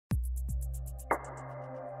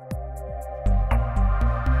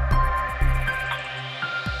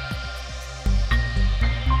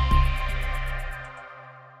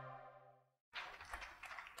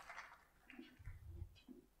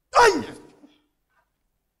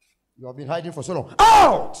You have been hiding for so long.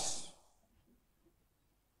 Out!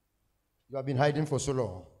 You have been hiding for so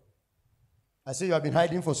long. I say you have been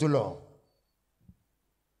hiding for so long.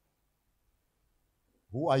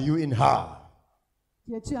 Who are you in her?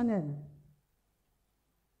 Who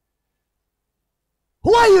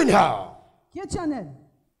are you in her?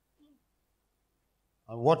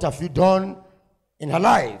 And what have you done in her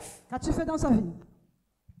life?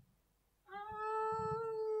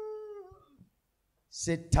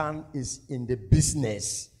 Satan is in the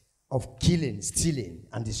business of killing, stealing,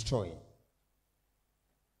 and destroying.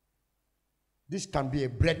 This can be a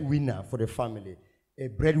breadwinner for the family, a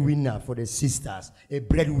breadwinner for the sisters, a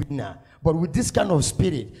breadwinner. But with this kind of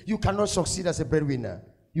spirit, you cannot succeed as a breadwinner.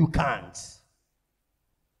 You can't.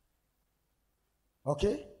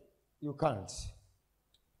 Okay? You can't.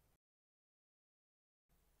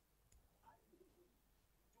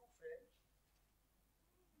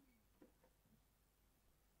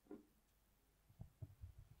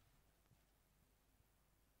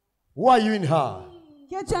 Who are you in her?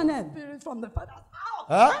 Spirit from the Father's house.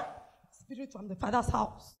 Huh? Spirit from the Father's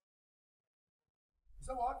house.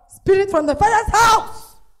 So what? Spirit from the Father's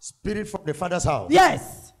house. Spirit from the Father's house.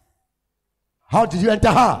 Yes. How did you enter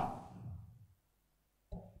her?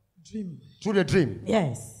 Dream. Through the dream.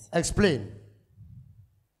 Yes. Explain.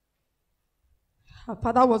 Her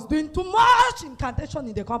father was doing too much incantation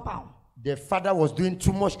in the compound. The father was doing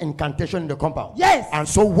too much incantation in the compound. Yes. And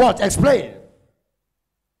so what? Explain.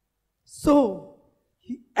 So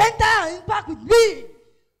he entered and back with me.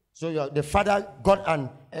 So the father got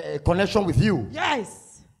a connection with you.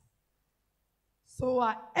 Yes. So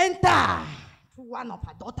I entered through one of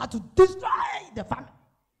her daughters to destroy the family.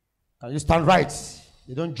 Can you stand right?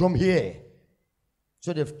 You don't jump here.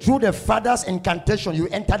 So through the father's incantation, you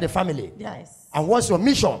enter the family. Yes. And what's your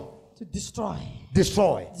mission? To destroy.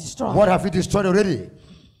 Destroy. Destroy. What have you destroyed already?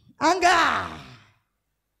 Anger.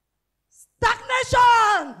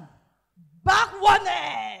 Stagnation.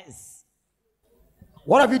 Backwardness.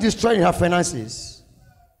 What have you destroyed in her finances?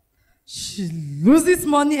 She loses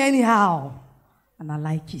money anyhow. And I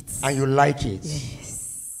like it. And you like it?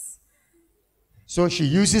 Yes. So she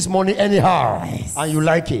uses money anyhow. Yes. And you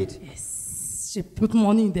like it? Yes. She put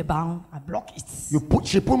money in the bank. I block it.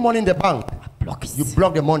 She put money in the bank. I block it. You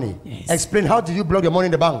block the money. Yes. Explain, how do you block the money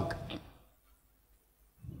in the bank?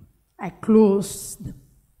 I close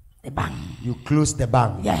the bank. You close the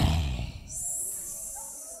bank. Yes.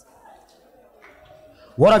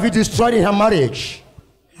 What have you destroyed in her marriage?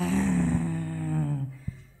 Her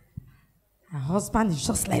husband is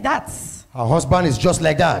just like that. Her husband is just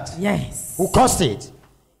like that. Yes. Who caused it?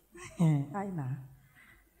 I know.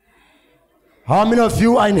 How many of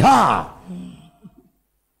you are in her?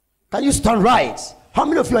 Can you stand right? How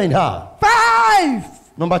many of you are in her?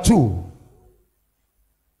 5. Number 2.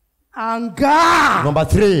 Anger. Number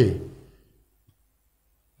 3.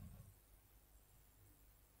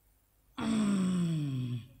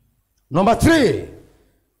 Number 3.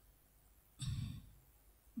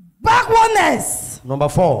 Backwardness. Number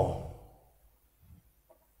 4.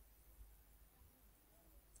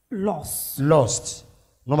 Lost.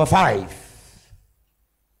 Number 5.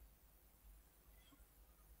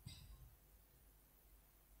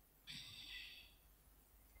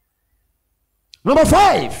 Number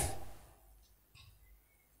 5.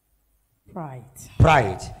 Pride.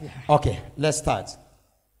 Yeah. Okay, let's start.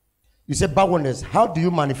 You said backwardness. How do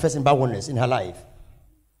you manifest in backwardness in her life?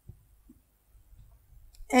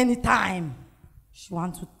 Anytime she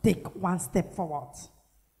wants to take one step forward,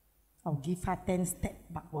 I'll give her 10 steps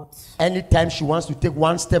backwards. Anytime she wants to take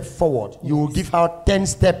one step forward, you will give her 10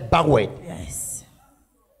 steps backward. Yes.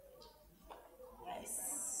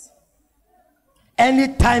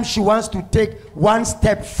 Anytime she wants to take one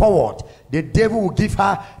step forward, the devil will give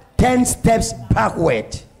her 10 steps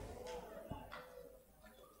backward.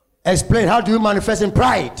 Explain, how do you manifest in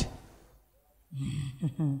pride?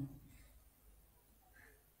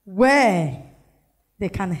 Where they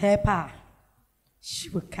can help her, she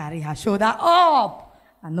will carry her shoulder up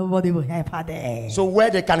and nobody will help her there. So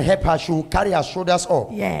where they can help her, she will carry her shoulders up.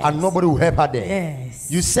 Yes. And nobody will help her there.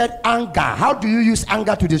 Yes. You said anger. How do you use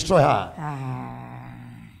anger to destroy her?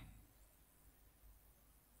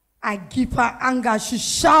 I give her anger. She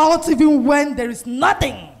shouts even when there is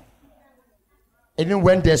nothing. Even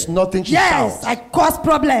when there's nothing, she Yes, shouts. I cause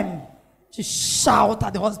problem. She shout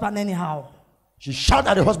at the husband anyhow. She shouts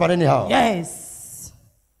at the husband anyhow. Yes.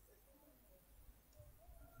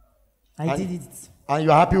 I did it. And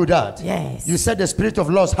you're happy with that? Yes. You said the spirit of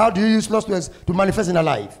lust. How do you use lust to manifest in her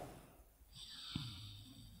life?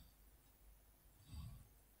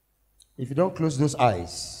 If you don't close those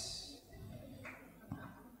eyes.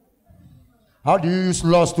 How do you use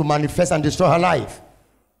loss to manifest and destroy her life?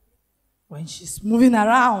 When she's moving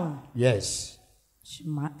around, Yes. she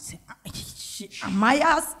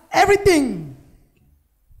admires everything.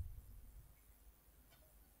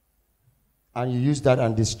 And you used that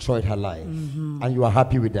and destroyed her life. And you are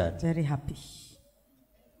happy with that. Very happy.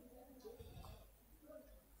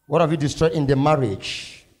 What have you destroyed in the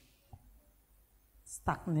marriage?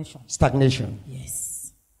 Stagnation. Stagnation.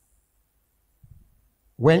 Yes.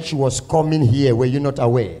 When she was coming here, were you not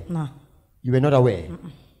aware? No. You were not aware?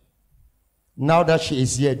 Now that she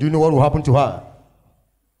is here, do you know what will happen to her?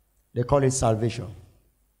 They call it salvation.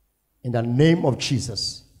 In the name of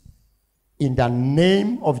Jesus. In the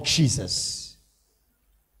name of Jesus.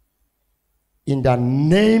 In the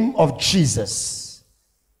name of Jesus.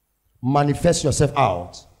 Manifest yourself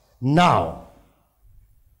out. Now.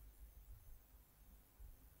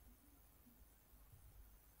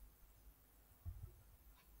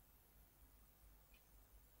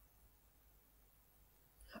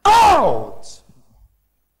 Out!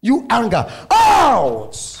 You anger.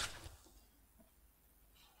 Out!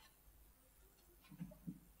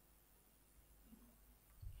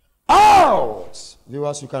 Out!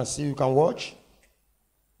 Viewers, you can see, you can watch.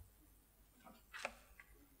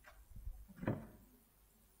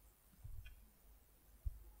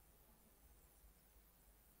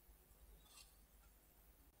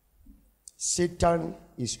 Satan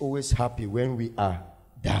is always happy when we are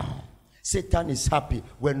down. Satan is happy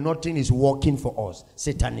when nothing is working for us.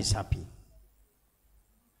 Satan is happy.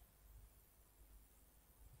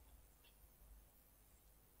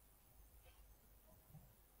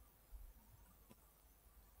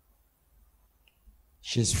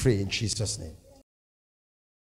 She's free in Jesus' name.